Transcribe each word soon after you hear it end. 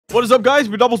What is up, guys?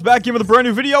 Mcdoubles back here with a brand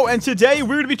new video, and today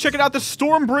we're going to be checking out the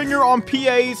Stormbringer on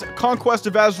PA's Conquest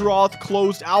of Azeroth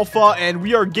closed alpha, and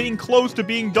we are getting close to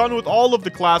being done with all of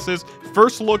the classes.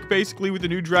 First look, basically, with the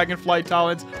new Dragonflight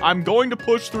talents. I'm going to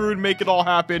push through and make it all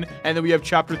happen, and then we have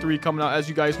Chapter 3 coming out, as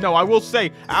you guys know. I will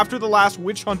say, after the last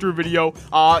Witch Hunter video,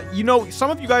 you know, some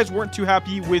of you guys weren't too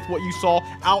happy with what you saw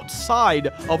outside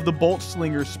of the Bolt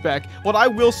Slinger spec. What I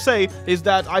will say is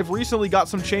that I've recently got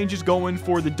some changes going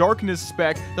for the Darkness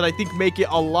spec that I think make it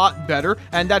a lot better,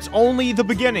 and that's only the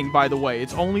beginning, by the way.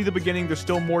 It's only the beginning. There's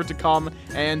still more to come,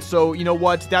 and so, you know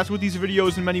what? That's what these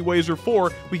videos in many ways are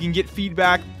for. We can get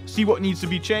feedback, see what needs to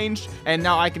be changed, and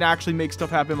now I can actually make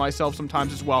stuff happen myself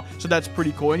sometimes as well, so that's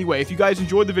pretty cool. Anyway, if you guys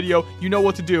enjoyed the video, you know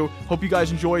what to do. Hope you guys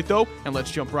enjoy it, though, and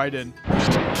let's jump right in.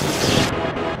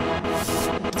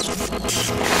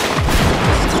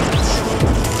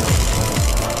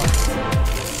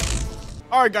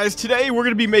 Alright guys, today we're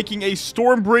going to be making a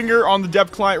Stormbringer on the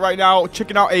dev client right now,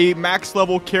 checking out a max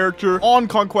level character on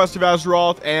Conquest of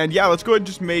Azeroth, and yeah, let's go ahead and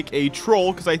just make a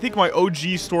troll, because I think my OG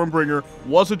Stormbringer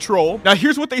was a troll. Now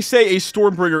here's what they say a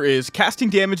Stormbringer is: casting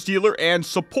damage dealer and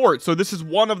support. So this is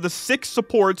one of the 6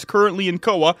 supports currently in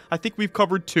Koa. I think we've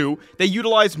covered 2. They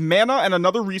utilize mana and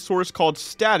another resource called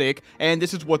static, and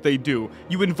this is what they do.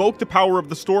 You invoke the power of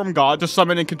the Storm God to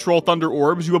summon and control thunder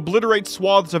orbs. You obliterate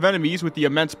swaths of enemies with the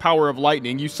immense power of lightning.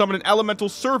 You summon an elemental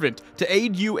servant to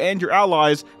aid you and your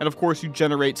allies, and of course you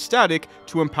generate static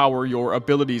to empower your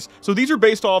abilities. So these are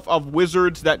based off of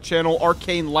wizards that channel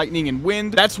arcane lightning and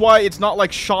wind. That's why it's not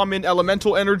like shaman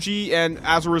elemental energy, and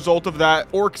as a result of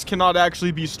that, orcs cannot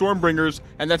actually be Stormbringers,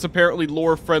 and that's apparently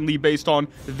lore friendly based on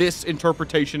this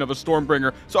interpretation of a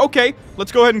Stormbringer. So okay,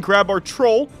 let's go ahead and grab our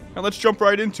troll, and let's jump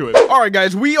right into it. Alright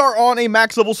guys, we are on a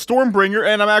max level Stormbringer,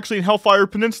 and I'm actually in Hellfire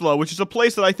Peninsula, which is a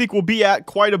place that I think we'll be at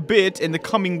quite a bit in the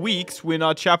coming weeks when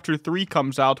Chapter 3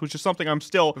 comes out, which is something I'm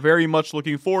still very much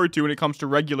looking forward to when it comes to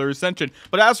regular Ascension.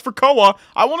 But as for Koa,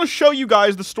 I want to show you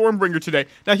guys the Stormbringer today.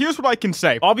 Now here's what I can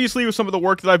say. Obviously, with some of the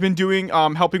work that I've been doing,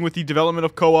 helping with the development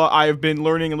of Koa, I have been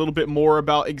learning a little bit more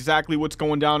about exactly what's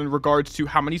going down in regards to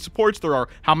how many supports there are,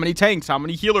 how many tanks, how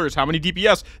many healers, how many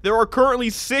DPS. There are currently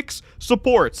 6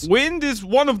 supports. Wind is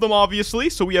one of them, obviously,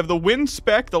 so we have the Wind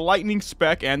spec, the Lightning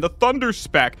spec, and the Thunder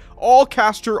spec. All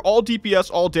caster, all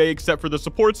DPS, all day, except for the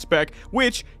support spec,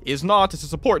 which is not as a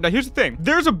support. Now, here's the thing.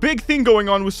 There's a big thing going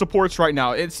on with supports right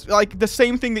now. It's like the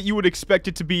same thing that you would expect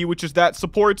it to be, which is that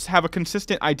supports have a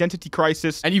consistent identity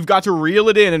crisis, and you've got to reel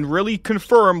it in and really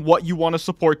confirm what you want a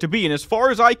support to be. And as far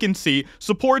as I can see,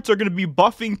 supports are going to be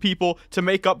buffing people to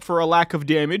make up for a lack of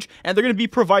damage, and they're going to be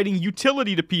providing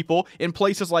utility to people in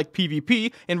places like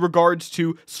PvP in regards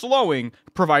to slowing,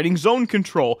 providing zone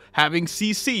control, having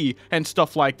CC, and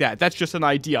stuff like that. That's just an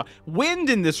idea. Wind,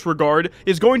 in this regard,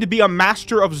 is going to be a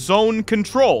master of zone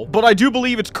control, but I do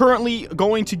believe it's currently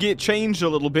going to get changed a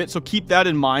little bit, so keep that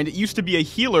in mind. It used to be a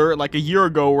healer like a year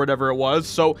ago or whatever it was,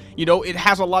 so, you know, it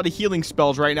has a lot of healing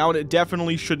spells right now, and it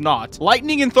definitely should not.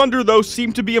 Lightning and Thunder, though,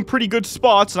 seem to be in pretty good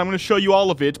spots, and I'm going to show you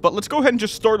all of it, but let's go ahead and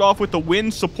just start off with the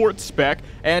Wind support spec,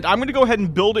 and I'm going to go ahead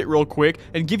and build it real quick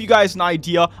and give you guys an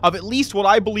idea of at least what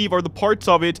I believe are the parts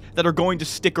of it that are going to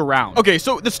stick around. Okay,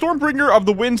 so the Stormbringer of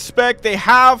the Wind spec, they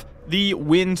have the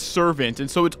Wind Servant, and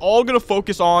so it's all going to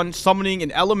focus on summoning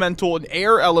an elemental, an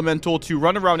air elemental, to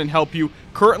run around and help you.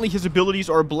 Currently, his abilities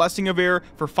are Blessing of Air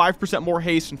for 5% more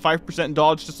haste and 5%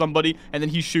 dodge to somebody, and then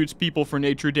he shoots people for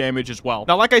nature damage as well.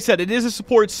 Now, like I said, it is a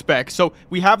support spec, so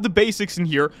we have the basics in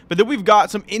here, but then we've got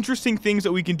some interesting things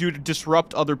that we can do to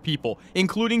disrupt other people,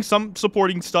 including some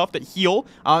supporting stuff that heal,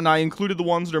 and I included the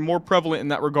ones that are more prevalent in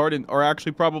that regard and are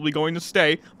actually probably going to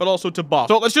stay, but also to buff.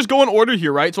 So let's just go in order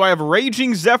here, right? So I have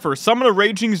Raging Zephyr. Summon a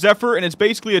Raging Zephyr, and it's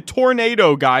basically a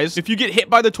tornado, guys. If you get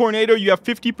hit by the tornado, you have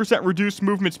 50% reduced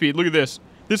movement speed. Look at this.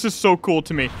 This is so cool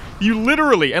to me. You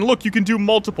literally, and look, you can do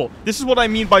multiple. This is what I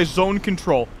mean by zone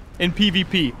control in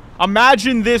PvP.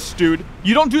 Imagine this, dude.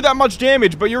 You don't do that much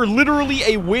damage, but you're literally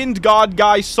a wind god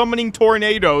guy summoning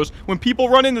tornadoes. When people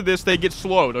run into this, they get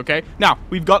slowed, okay? Now,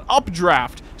 we've got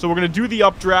Updraft. So we're going to do the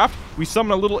Updraft. We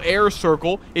summon a little air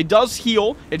circle. It does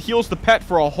heal. It heals the pet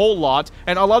for a whole lot.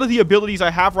 And a lot of the abilities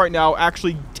I have right now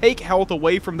actually take health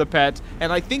away from the pet.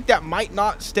 And I think that might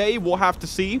not stay. We'll have to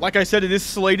see. Like I said, it is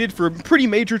slated for pretty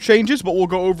major changes, but we'll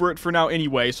go over it for now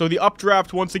anyway. So the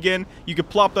Updraft, once again, you can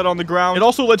plop that on the ground. It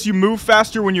also lets you move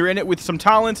faster when you're in it with some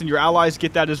talents, and your allies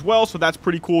get that as well. So that's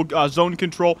pretty cool zone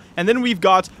control. And then we've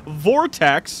got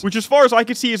Vortex, which as far as I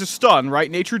can see is a stun, right?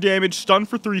 Nature damage, stun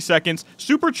for 3 seconds.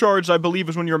 Supercharged, I believe,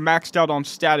 is when you're maxed maxed out on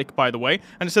static, by the way.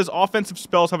 And it says offensive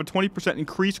spells have a 20%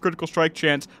 increased critical strike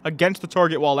chance against the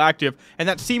target while active. And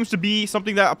that seems to be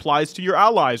something that applies to your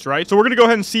allies, right? So we're going to go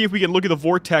ahead and see if we can look at the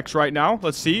Vortex right now.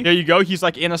 Let's see. There you go. He's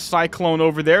like in a cyclone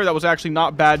over there. That was actually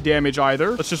not bad damage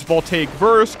either. Let's just Voltaic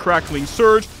Burst, Crackling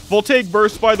Surge. Voltaic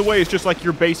Burst, by the way, is just like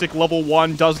your basic level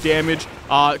 1, does damage.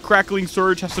 Crackling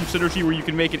Surge has some synergy where you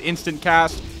can make an instant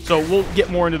cast. So we'll get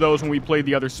more into those when we play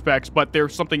the other specs, but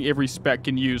there's something every spec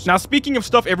can use. Now, speaking of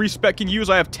stuff every spec can use,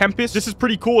 I have Tempest. This is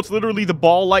pretty cool. It's literally the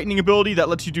ball lightning ability that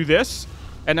lets you do this.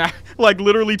 And I, like,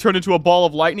 literally turn into a ball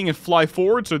of lightning and fly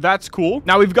forward, so that's cool.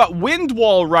 Now, we've got Wind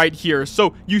Wall right here.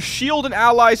 So, you shield an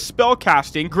ally's spell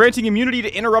casting, granting immunity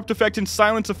to interrupt effects and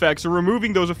silence effects, or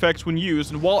removing those effects when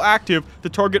used. And while active, the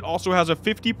target also has a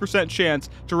 50% chance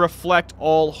to reflect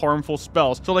all harmful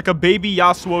spells. So, like a baby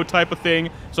Yasuo type of thing.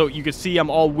 So, you can see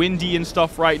I'm all windy and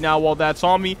stuff right now while that's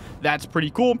on me. That's pretty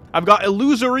cool. I've got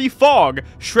Illusory Fog.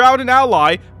 Shroud an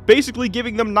ally, basically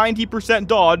giving them 90%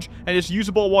 dodge, and it's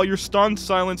usable while you're stunned,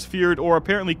 silenced, feared, or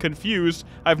apparently confused.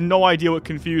 I have no idea what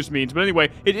confused means, but anyway,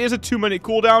 it is a 2-minute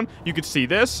cooldown. You can see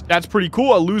this. That's pretty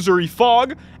cool. Illusory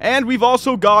Fog. And we've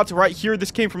also got right here,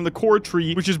 this came from the core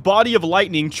tree, which is Body of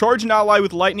Lightning. Charge an ally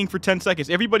with lightning for 10 seconds.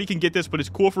 Everybody can get this, but it's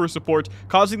cool for a support,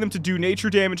 causing them to do nature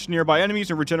damage to nearby enemies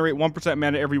and regenerate 1%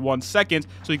 mana every 1 second.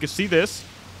 So you can see this.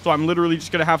 So I'm literally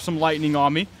just going to have some lightning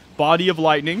on me. Body of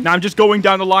Lightning. Now I'm just going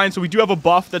down the line, so we do have a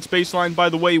buff that's baseline, by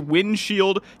the way, Wind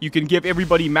Shield. You can give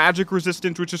everybody magic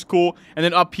resistance, which is cool. And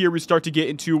then up here we start to get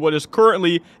into what is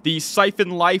currently the Siphon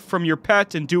Life from your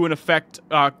pet and do an effect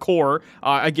core.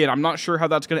 Again, I'm not sure how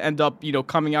that's going to end up, you know,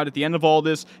 coming out at the end of all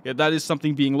this. Yeah, that is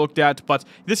something being looked at, but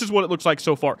this is what it looks like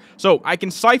so far. So I can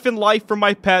Siphon Life from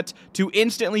my pet to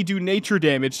instantly do nature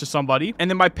damage to somebody, and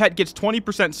then my pet gets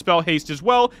 20% spell haste as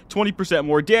well, 20%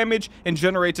 more damage, and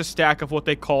generates a stack of what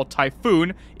they call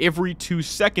Typhoon every 2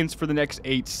 seconds for the next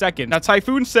 8 seconds. Now,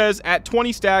 Typhoon says at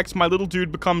 20 stacks, my little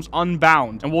dude becomes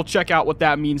unbound, and we'll check out what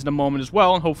that means in a moment as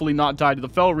well, and hopefully not die to the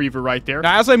Fel Reaver right there.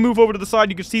 Now, as I move over to the side,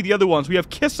 you can see the other ones. We have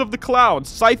Kiss of the Clouds,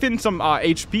 siphon some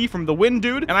HP from the Wind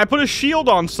Dude, and I put a shield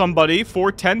on somebody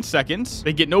for 10 seconds.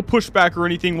 They get no pushback or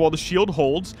anything while the shield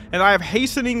holds, and I have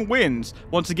Hastening Winds.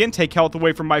 Once again, take health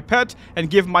away from my pet, and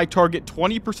give my target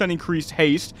 20% increased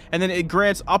haste, and then it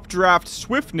grants Updraft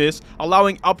Swiftness,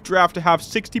 allowing Updraft to have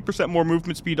 60% more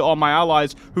movement speed to all my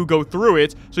allies who go through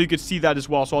it, so you can see that as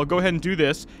well. So I'll go ahead and do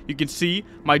this. You can see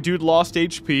my dude lost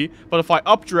HP, but if I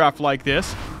Updraft like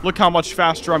this, look how much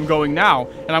faster I'm going now,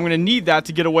 and I'm going to need that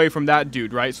to get away from that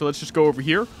dude, right? So let's just go over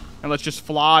here, and let's just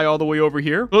fly all the way over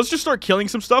here. So let's just start killing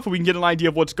some stuff, and we can get an idea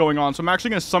of what's going on. So I'm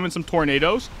actually going to summon some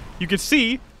tornadoes. You can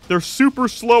see they're super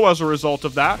slow as a result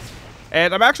of that.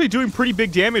 And I'm actually doing pretty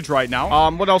big damage right now.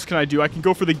 What else can I do? I can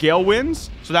go for the Gale Winds.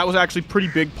 So that was actually pretty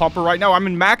big pumper right now. I'm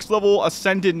in max level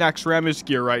Ascended Naxxramas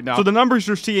gear right now. So the numbers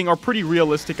you're seeing are pretty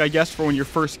realistic, I guess, for when you're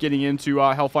first getting into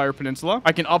Hellfire Peninsula.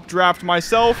 I can Updraft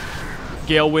myself.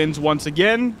 Gale Winds once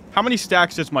again. How many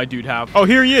stacks does my dude have? Oh,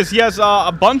 here he is. He has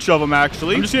a bunch of them,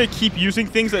 actually. I'm just going to keep using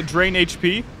things that drain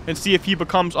HP and see if he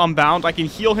becomes unbound. I can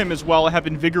heal him as well. I have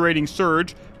Invigorating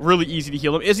Surge. Really easy to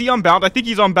heal him. Is he unbound? I think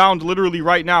he's unbound literally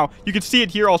right now. You can see it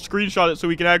here. I'll screenshot it so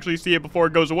we can actually see it before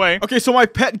it goes away. Okay, so my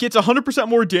pet gets 100%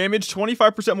 more damage,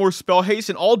 25% more spell haste,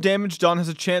 and all damage done has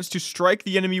a chance to strike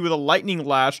the enemy with a lightning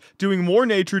lash, doing more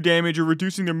nature damage or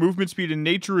reducing their movement speed and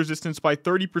nature resistance by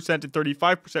 30% and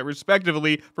 35%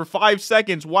 respectively for 5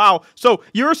 seconds. Wow. So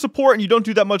you're a support and you don't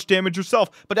do that much damage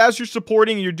yourself, but as you're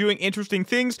supporting and you're doing interesting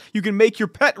things, you can make your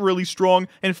pet really strong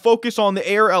and focus on the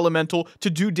air elemental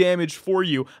to do damage for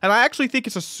you. And I actually think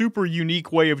it's a super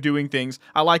unique way of doing things.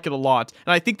 I like it a lot.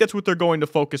 And I think that's what they're going to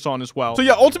focus on as well. So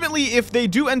yeah, ultimately, if they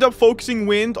do end up focusing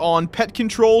Wind on pet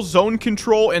control, zone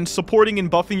control, and supporting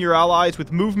and buffing your allies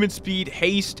with movement speed,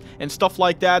 haste, and stuff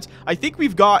like that, I think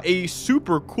we've got a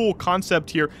super cool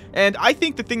concept here. And I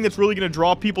think the thing that's really going to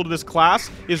draw people to this class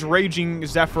is Raging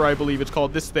Zephyr, I believe it's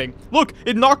called, this thing. Look,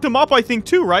 it knocked him up, I think,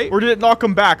 too, right? Or did it knock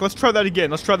him back? Let's try that again.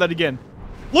 Let's try that again.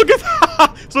 Look at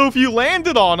that! So if you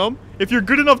landed on him, if you're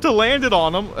good enough to land it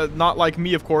on him, not like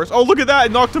me, of course. Oh, look at that.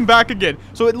 It knocked him back again.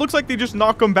 So it looks like they just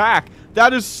knock him back.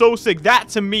 That is so sick. That,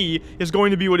 to me, is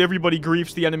going to be what everybody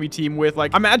griefs the enemy team with.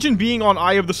 Like, imagine being on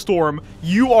Eye of the Storm.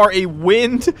 You are a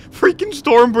wind freaking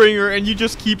Stormbringer, and you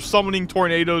just keep summoning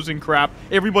tornadoes and crap.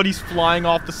 Everybody's flying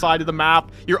off the side of the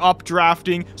map. You're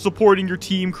updrafting, supporting your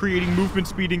team, creating movement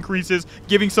speed increases,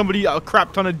 giving somebody a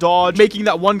crap ton of dodge, making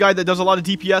that one guy that does a lot of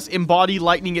DPS embody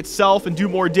lightning itself and do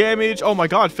more damage. Oh my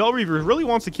god, Fel Reaver really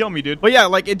wants to kill me, dude. But yeah,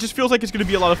 like, it just feels like it's going to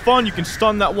be a lot of fun. You can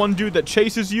stun that one dude that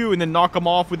chases you and then knock him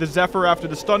off with a Zephyr quicker after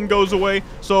the stun goes away.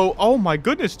 So, oh my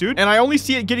goodness, dude. And I only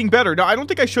see it getting better. Now, I don't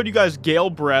think I showed you guys Gale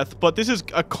Breath, but this is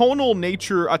a conal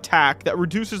nature attack that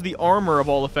reduces the armor of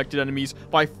all affected enemies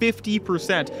by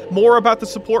 50%. More about the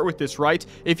support with this, right?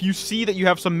 If you see that you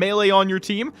have some melee on your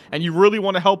team and you really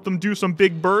want to help them do some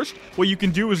big burst, what you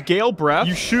can do is Gale Breath.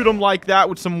 You shoot them like that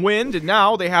with some wind, and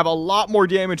now they have a lot more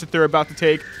damage that they're about to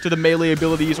take to the melee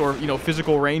abilities or, you know,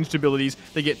 physical ranged abilities.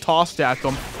 They get tossed at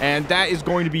them, and that is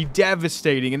going to be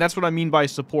devastating. And that's what I mean by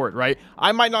support, right?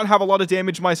 I might not have a lot of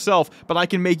damage myself, but I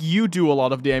can make you do a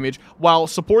lot of damage while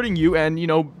supporting you and, you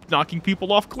know, knocking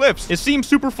people off cliffs. It seems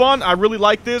super fun. I really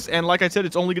like this, and like I said,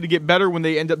 it's only going to get better when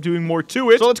they end up doing more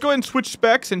to it. So let's go ahead and switch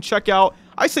specs and check out,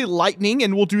 I say lightning,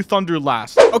 and we'll do thunder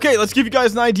last. Okay, let's give you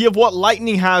guys an idea of what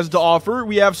lightning has to offer.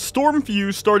 We have Storm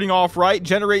Fuse starting off right,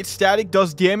 generates static,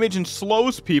 does damage, and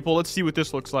slows people. Let's see what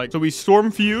this looks like. So we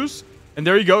Storm Fuse, and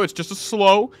there you go. It's just a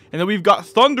slow. And then we've got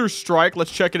Thunder Strike.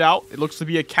 Let's check it out. It looks to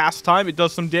be a cast time. It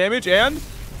does some damage, and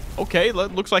okay,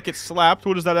 looks like it slapped.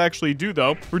 What does that actually do,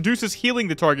 though? Reduces healing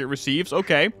the target receives.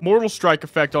 Okay. Mortal Strike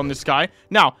effect on this guy.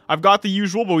 Now, I've got the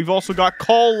usual, but we've also got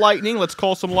Call Lightning. Let's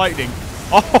call some lightning.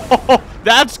 Oh,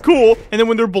 that's cool. And then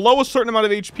when they're below a certain amount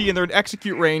of HP and they're in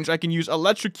execute range, I can use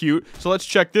Electrocute. So let's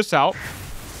check this out.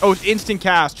 Oh, it's instant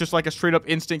cast, just like a straight up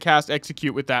instant cast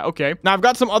execute with that. Okay. Now, I've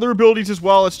got some other abilities as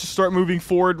well. Let's just start moving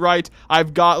forward, right?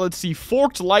 I've got, let's see,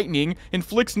 Forked Lightning.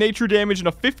 Inflicts nature damage in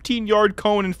a 15-yard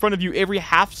cone in front of you every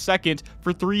half second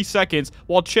for 3 seconds,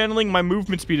 while channeling my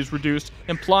movement speed is reduced,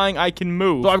 implying I can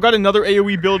move. So I've got another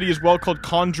AoE ability as well called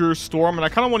Conjure Storm, and I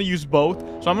kind of want to use both.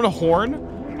 So I'm going to Horn,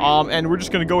 and we're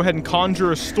just going to go ahead and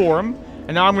conjure a storm.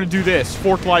 And now I'm going to do this,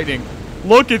 Forked Lightning.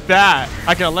 Look at that.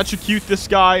 I can electrocute this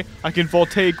guy. I can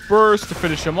Voltaic Burst to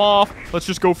finish him off. Let's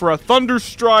just go for a Thunder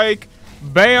Strike.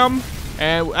 Bam.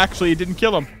 And actually, it didn't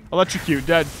kill him. Electrocute,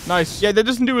 dead. Nice. Yeah, that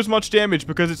doesn't do as much damage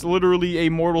because it's literally a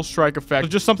Mortal Strike effect. So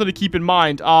just something to keep in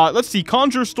mind. Let's see.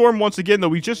 Conjure Storm once again, though.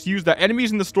 We just used that.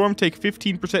 Enemies in the storm take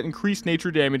 15% increased nature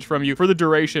damage from you for the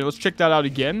duration. Let's check that out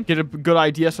again. Get a good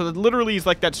idea. So that literally is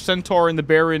like that Centaur and the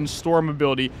Baron storm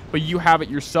ability, but you have it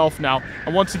yourself now.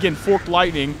 And once again, Forked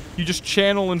Lightning, you just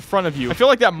channel in front of you. I feel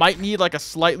like that might need like a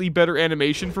slightly better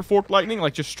animation for Forked Lightning,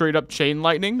 like just straight up Chain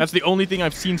Lightning. That's the only thing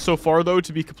I've seen so far, though,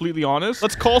 to be completely honest.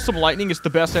 Let's call some lightning. It's the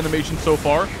best animation so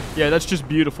far. Yeah, that's just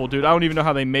beautiful, dude. I don't even know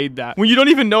how they made that. When you don't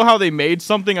even know how they made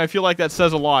something, I feel like that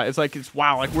says a lot. It's like, it's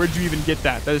wow, like where'd you even get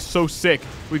that? That is so sick.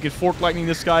 We can Fork Lightning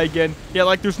this guy again. Yeah,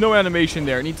 like there's no animation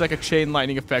there. It needs like a Chain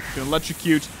Lightning effect. You can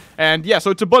electrocute. And yeah,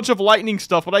 so it's a bunch of lightning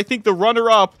stuff, but I think the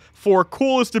runner-up for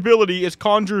coolest ability is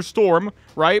Conjure Storm,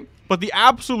 right? But the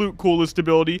absolute coolest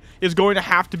ability is going to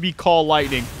have to be Call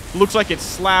Lightning. It looks like it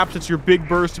slaps. It's your big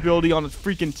burst ability on a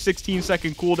freaking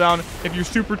 16-second cooldown. If you're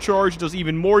supercharged, it does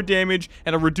even more damage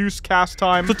and a reduced cast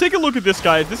time. So take a look at this,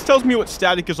 guys. This tells me what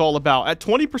static is all about. At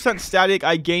 20% static,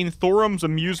 I gain Thorum's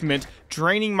Amusement,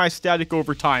 draining my static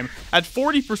over time. At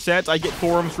 40%, I get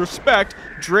Thorum's Respect,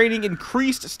 draining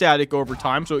increased static over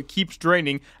time, so it keeps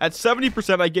draining. At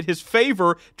 70%, I get his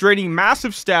Favor, draining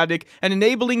massive static and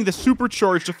enabling the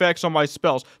supercharged effects on my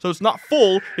spells. So it's not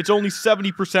full, it's only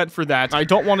 70% for that. I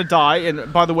don't want to die,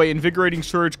 and by the way, Invigorating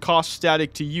Surge costs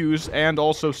static to use and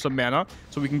also some mana,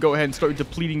 so we can go ahead and start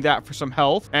depleting that for some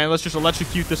health. And let's just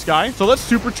electrocute this guy. So let's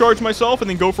supercharge myself and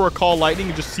then go for a Call Lightning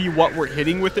and just see what we're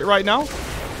hitting with it right now.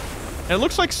 And it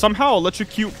looks like somehow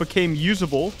Electrocute became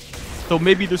usable. So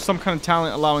maybe there's some kind of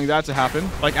talent allowing that to happen.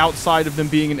 Like outside of them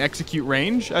being in execute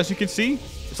range, as you can see.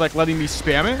 It's like letting me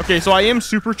spam it. Okay, so I am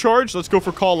supercharged. Let's go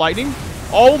for Call Lightning.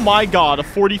 Oh my god, a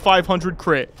 4,500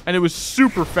 crit. And it was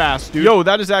super fast, dude. Yo,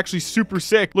 that is actually super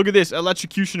sick. Look at this,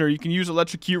 Electrocutioner. You can use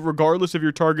Electrocute regardless of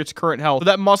your target's current health. So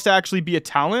that must actually be a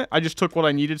talent. I just took what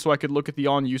I needed so I could look at the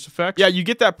on-use effects. Yeah, you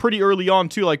get that pretty early on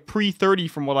too, like pre-30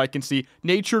 from what I can see.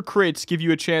 Nature crits give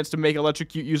you a chance to make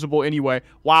Electrocute usable anyway.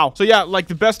 Wow. So yeah, like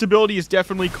the best ability is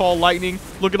definitely Call Lightning.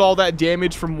 Look at all that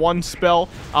damage from one spell.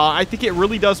 I think it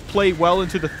really does play well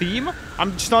into the theme.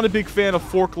 I'm just not a big fan of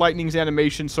Forked Lightning's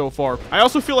animation so far. I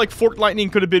also feel like Forked Lightning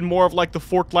could have been more of like the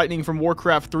Forked Lightning from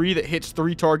Warcraft 3 that hits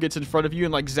 3 targets in front of you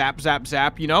and like zap, zap,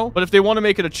 zap, you know? But if they want to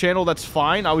make it a channel, that's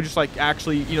fine. I would just like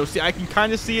actually, you know, see, I can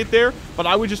kind of see it there, but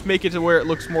I would just make it to where it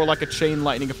looks more like a Chain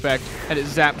Lightning effect and it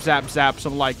zap, zap, zap,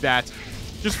 something like that.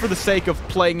 just for the sake of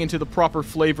playing into the proper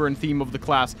flavor and theme of the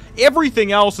class.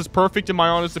 Everything else is perfect in my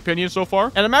honest opinion so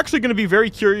far. And I'm actually going to be very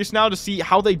curious now to see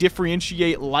how they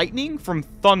differentiate lightning from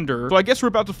thunder. So I guess we're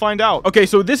about to find out. Okay,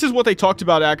 so this is what they talked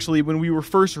about actually when we were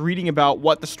first reading about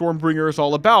what the Stormbringer is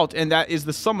all about, and that is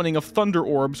the summoning of thunder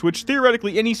orbs, which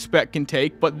theoretically any spec can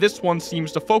take, but this one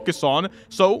seems to focus on.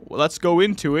 So let's go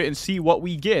into it and see what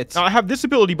we get. Now I have this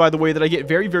ability, by the way, that I get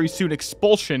very, very soon.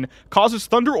 Expulsion causes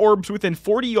thunder orbs within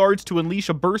 40 yards to unleash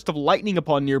a burst of lightning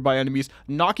upon nearby enemies,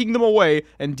 knocking them away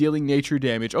and dealing nature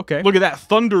damage. Okay, look at that.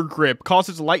 Thunder grip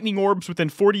causes lightning orbs within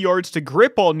 40 yards to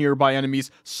grip all nearby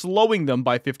enemies, slowing them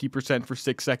by 50% for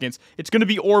 6 seconds. It's going to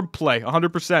be orb play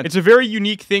 100%. It's a very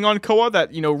unique thing on Koa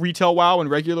that, you know, retail WoW and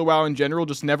regular WoW in general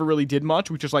just never really did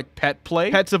much, which is like pet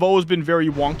play. Pets have always been very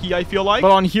wonky, I feel like,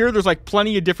 but on here there's like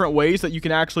plenty of different ways that you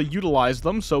can actually utilize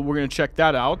them, so we're going to check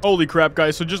that out. Holy crap,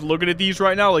 guys. So just looking at these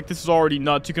right now, like, this is already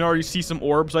nuts. You can already see some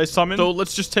orbs I summoned. So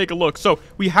let's just take a look. So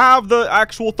we have the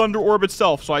actual thunder orb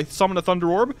itself. So I summon a thunder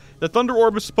orb. The thunder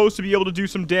orb is supposed to be able to do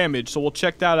some damage, so we'll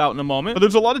check that out in a moment. But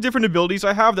there's a lot of different abilities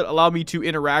I have that allow me to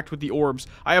interact with the orbs.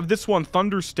 I have this one,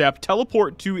 Thunder Step.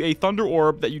 Teleport to a thunder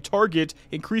orb that you target,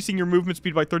 increasing your movement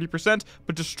speed by 30%,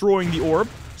 but destroying the orb.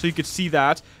 So you could see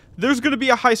that. There's going to be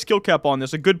a high skill cap on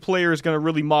this. A good player is going to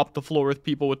really mop the floor with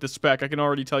people with this spec. I can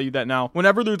already tell you that now.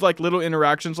 Whenever there's like little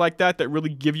interactions like that that really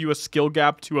give you a skill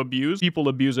gap to abuse, people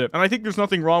abuse it. And I think there's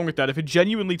nothing wrong with that. If it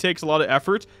genuinely takes a lot of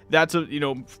effort, that's a, you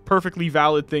know, perfectly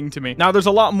valid thing to me. Now, there's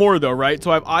a lot more though, right?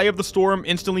 So I have Eye of the Storm,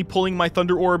 instantly pulling my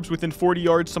thunder orbs within 40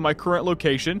 yards to my current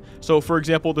location. So for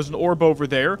example, there's an orb over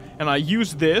there and I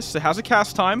use this. It has a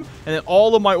cast time and then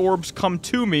all of my orbs come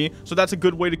to me. So that's a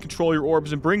good way to control your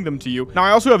orbs and bring them to you. Now,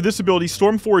 I also have this ability,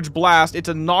 Stormforge Blast. It's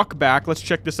a knockback. Let's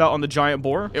check this out on the giant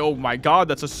boar. Oh my god,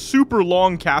 that's a super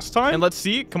long cast time. And let's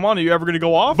see. Come on, are you ever going to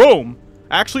go off? Boom.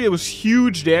 Actually, it was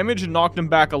huge damage and knocked him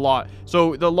back a lot.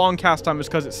 So the long cast time is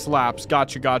because it slaps.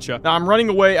 Gotcha, gotcha. Now I'm running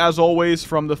away, as always,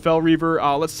 from the Fel Reaver.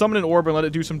 Let's summon an orb and let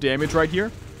it do some damage right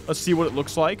here. Let's see what it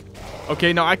looks like.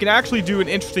 Okay, now I can actually do an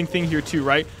interesting thing here too,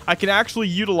 right? I can actually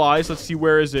utilize, let's see,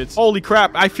 where is it? Holy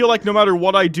crap, I feel like no matter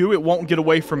what I do, it won't get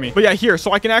away from me. But yeah, here,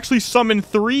 so I can actually summon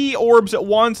 3 orbs at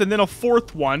once and then a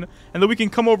 4th one. And then we can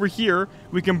come over here.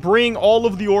 We can bring all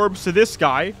of the orbs to this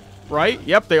guy, right?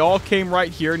 Yep, they all came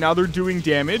right here. Now they're doing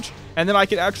damage. And then I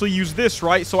can actually use this,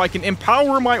 right? So I can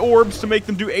empower my orbs to make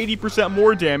them do 80%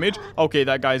 more damage. Okay,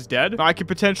 that guy's dead. Now I could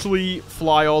potentially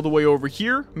fly all the way over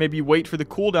here. Maybe wait for the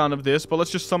cooldown of this. But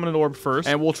let's just summon an orb first.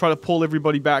 And we'll try to pull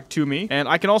everybody back to me. And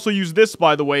I can also use this,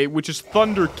 by the way, which is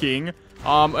Thunder King.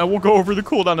 And we'll go over the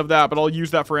cooldown of that, but I'll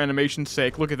use that for animation's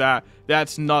sake. Look at that.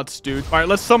 That's nuts, dude. All right,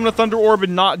 let's summon a Thunder Orb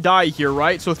and not die here,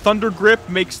 right? So Thunder Grip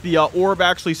makes the orb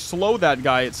actually slow that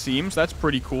guy, it seems. That's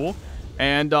pretty cool.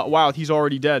 And, wow, he's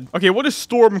already dead. Okay, what is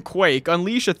Stormquake?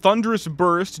 Unleash a thunderous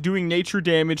burst, doing nature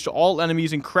damage to all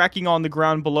enemies and cracking on the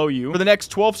ground below you. For the next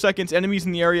 12 seconds, enemies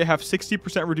in the area have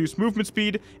 60% reduced movement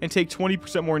speed and take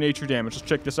 20% more nature damage. Let's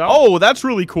check this out. Oh, that's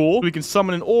really cool. We can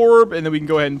summon an orb, and then we can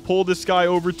go ahead and pull this guy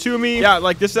over to me. Yeah,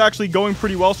 like, this is actually going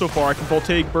pretty well so far. I can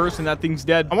voltaic burst, and that thing's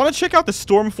dead. I want to check out the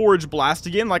Stormforge Blast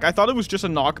again. Like, I thought it was just a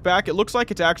knockback. It looks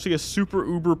like it's actually a super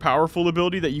uber powerful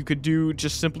ability that you could do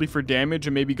just simply for damage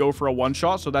and maybe go for a one-shot.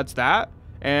 So that's that.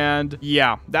 And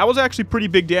yeah, that was actually pretty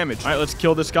big damage. All right, let's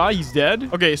kill this guy. He's dead.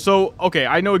 Okay, so, okay,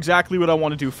 I know exactly what I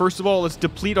want to do. First of all, let's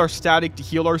deplete our static to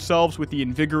heal ourselves with the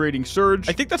Invigorating Surge.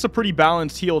 I think that's a pretty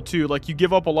balanced heal, too. Like, you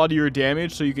give up a lot of your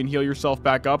damage so you can heal yourself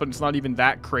back up, and it's not even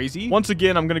that crazy. Once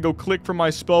again, I'm going to go click from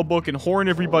my spell book and horn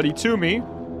everybody to me.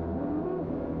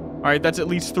 All right, that's at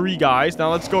least 3 guys.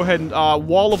 Now, let's go ahead and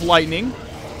Wall of Lightning.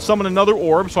 Summon another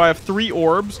orb, so I have 3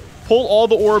 orbs. Pull all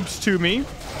the orbs to me.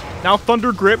 Now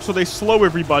Thunder Grip, so they slow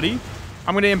everybody.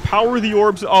 I'm going to empower the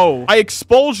orbs. Oh, I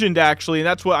expulsioned, actually, and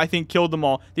that's what I think killed them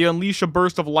all. They unleash a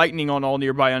burst of lightning on all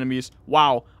nearby enemies.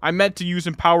 Wow. I meant to use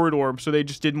empowered orbs, so they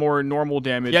just did more normal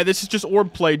damage. Yeah, this is just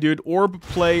orb play, dude. Orb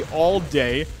play all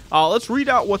day. Let's read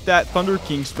out what that Thunder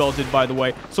King spell did, by the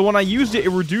way. So when I used it, it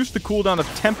reduced the cooldown of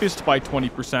Tempest by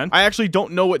 20%. I actually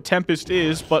don't know what Tempest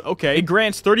is, but okay. It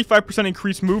grants 35%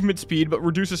 increased movement speed, but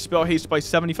reduces spell haste by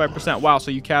 75%. Wow,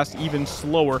 so you cast even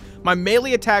slower. My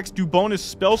melee attacks do bonus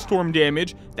spell storm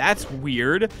damage. That's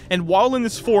weird. And while in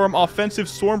this form, offensive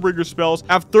Stormbringer spells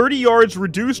have 30 yards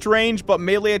reduced range, but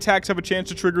melee attacks have a chance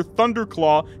to trigger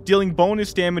Thunderclaw, dealing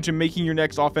bonus damage and making your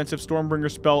next offensive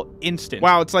Stormbringer spell instant.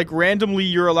 Wow, it's like randomly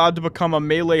you're allowed to become a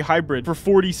melee hybrid for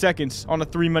 40 seconds on a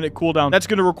 3-minute cooldown. That's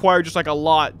going to require just like a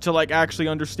lot to like actually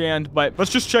understand, but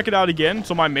let's just check it out again.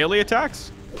 So my melee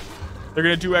attacks, they're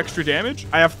going to do extra damage.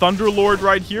 I have Thunderlord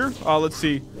right here. Let's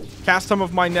see. Cast time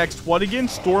of my next what again?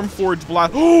 Stormforge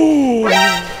Blast. Oh!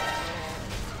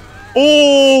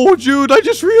 Oh, dude, I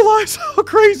just realized how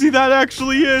crazy that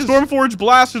actually is. Stormforge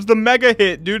Blast is the mega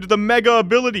hit, dude. The mega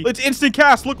ability. It's instant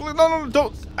cast. Look, no,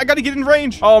 don't. I gotta get in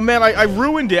range. Oh, man, I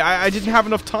ruined it. I didn't have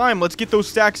enough time. Let's get those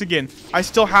stacks again. I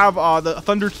still have the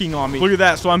Thunder King on me. Look at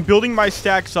that. So I'm building my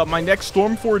stacks up. My next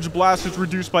Stormforge Blast is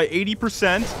reduced by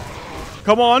 80%.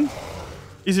 Come on.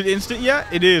 Is it instant yet?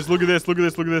 It is. Look at this. Look at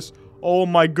this. Look at this. Oh,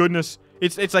 my goodness.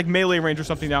 It's like melee range or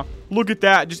something now. Look at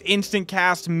that. Just instant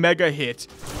cast mega hit.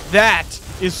 That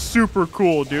is super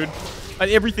cool, dude. And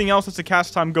everything else as the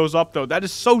cast time goes up, though. That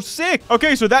is so sick.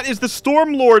 Okay, so that is the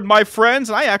Stormlord, my friends.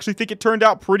 And I actually think it turned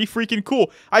out pretty freaking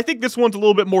cool. I think this one's a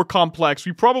little bit more complex.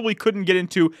 We probably couldn't get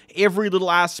into every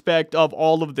little aspect of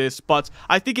all of this, but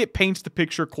I think it paints the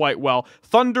picture quite well.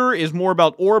 Thunder is more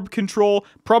about orb control,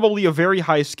 probably a very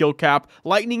high skill cap.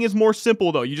 Lightning is more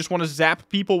simple, though. You just want to zap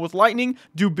people with lightning,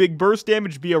 do big burst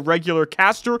damage, be a regular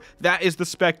caster. That is the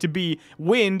spec to be.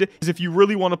 Wind is if you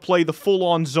really want to play the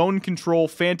full-on zone control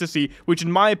fantasy, which in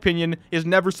my opinion is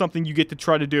never something you get to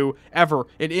try to do ever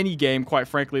in any game, quite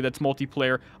frankly, that's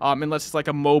multiplayer, unless it's like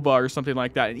a MOBA or something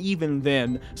like that, and even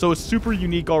then. So it's super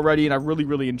unique already, and I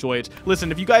really enjoy it.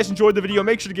 Listen, if you guys enjoyed the video,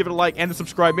 make sure to give it a like and to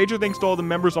subscribe. Major thanks to all the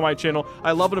members on my channel.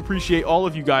 I love and appreciate all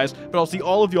of you guys, but I'll see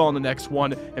all of you all in the next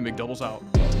one, and Mcdoubles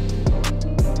out.